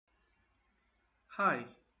Hi,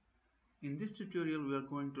 in this tutorial we are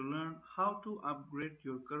going to learn how to upgrade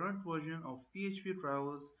your current version of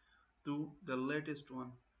PHPTRAVELS to the latest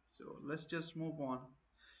one. So let's just move on.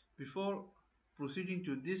 Before proceeding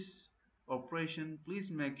to this operation,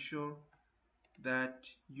 please make sure that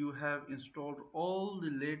you have installed all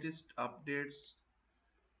the latest updates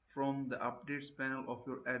from the updates panel of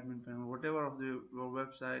your admin panel. Whatever of your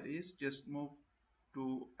website is, just move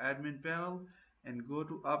to admin panel and go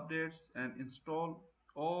to updates and install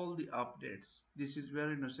all the updates. This is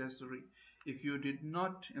very necessary. If you did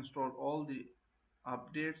not install all the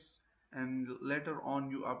updates and later on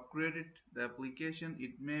you upgraded the application,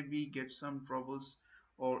 it may be get some troubles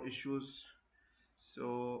or issues.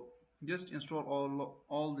 So just install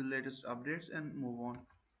all the latest updates and move on.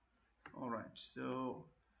 Alright, so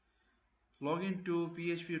log into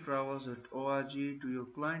phptravels.org to your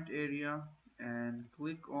client area and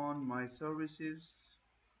click on My Services.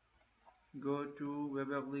 Go to Web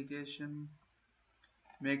Application.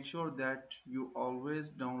 Make sure that you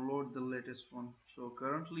always download the latest one. So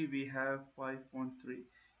currently we have 5.3.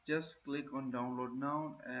 Just click on Download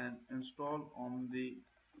Now and install on the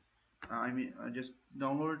just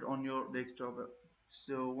download it on your desktop.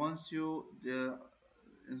 So once you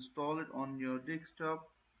install it on your desktop,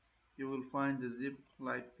 you will find the zip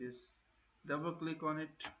like this. Double click on it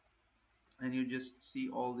and you just see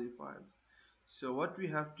all the files. So what we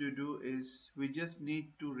have to do is we just need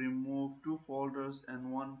to remove two folders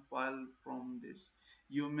and one file from this.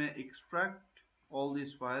 You may extract all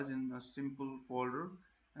these files in a simple folder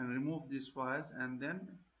and remove these files and then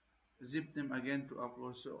zip them again to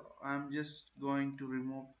upload. So I'm just going to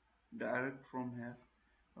remove direct from here.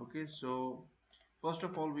 Okay, so first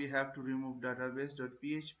of all we have to remove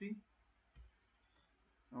database.php.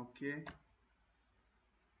 Okay,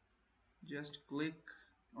 just click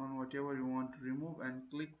on whatever you want to remove and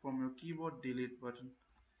click from your keyboard delete button,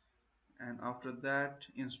 and after that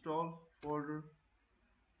install folder,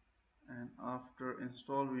 and after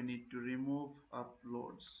install we need to remove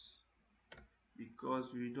uploads because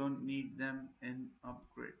we don't need them in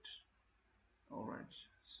upgrade. Alright,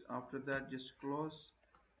 so after that just close,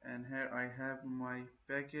 and here I have my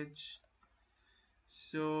package.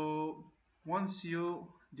 So once you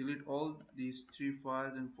delete all these three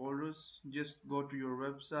files and folders, just go to your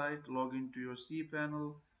website, log into your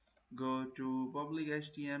cPanel, go to public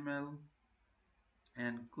HTML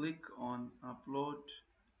and click on upload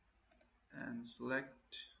and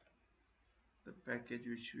select the package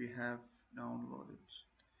which we have downloaded.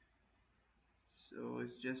 So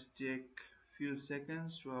it's just take few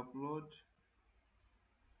seconds to upload.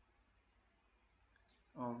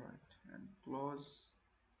 Alright, and close.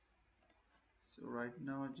 So right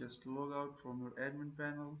now just log out from your admin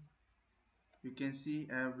panel. You can see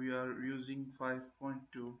we are using 5.2,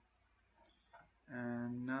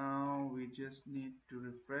 and now we just need to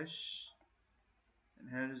refresh, and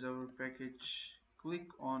here is our package. Click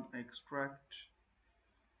on extract.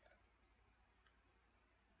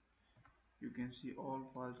 You can see all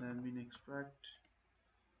files have been extracted,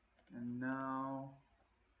 and now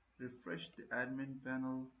refresh the admin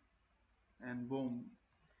panel and boom,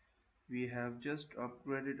 we have just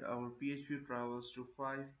upgraded our PHPTRAVELS to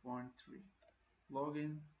 5.3.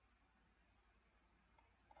 Login.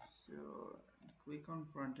 So click on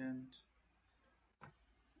front end.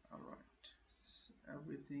 Alright, so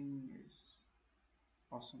everything is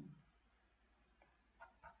awesome.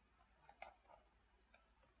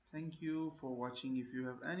 Thank you for watching. If you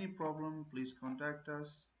have any problem, please contact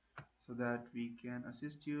us so that we can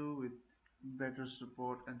assist you with better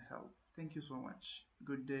support and help. Thank you so much.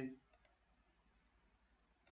 Good day.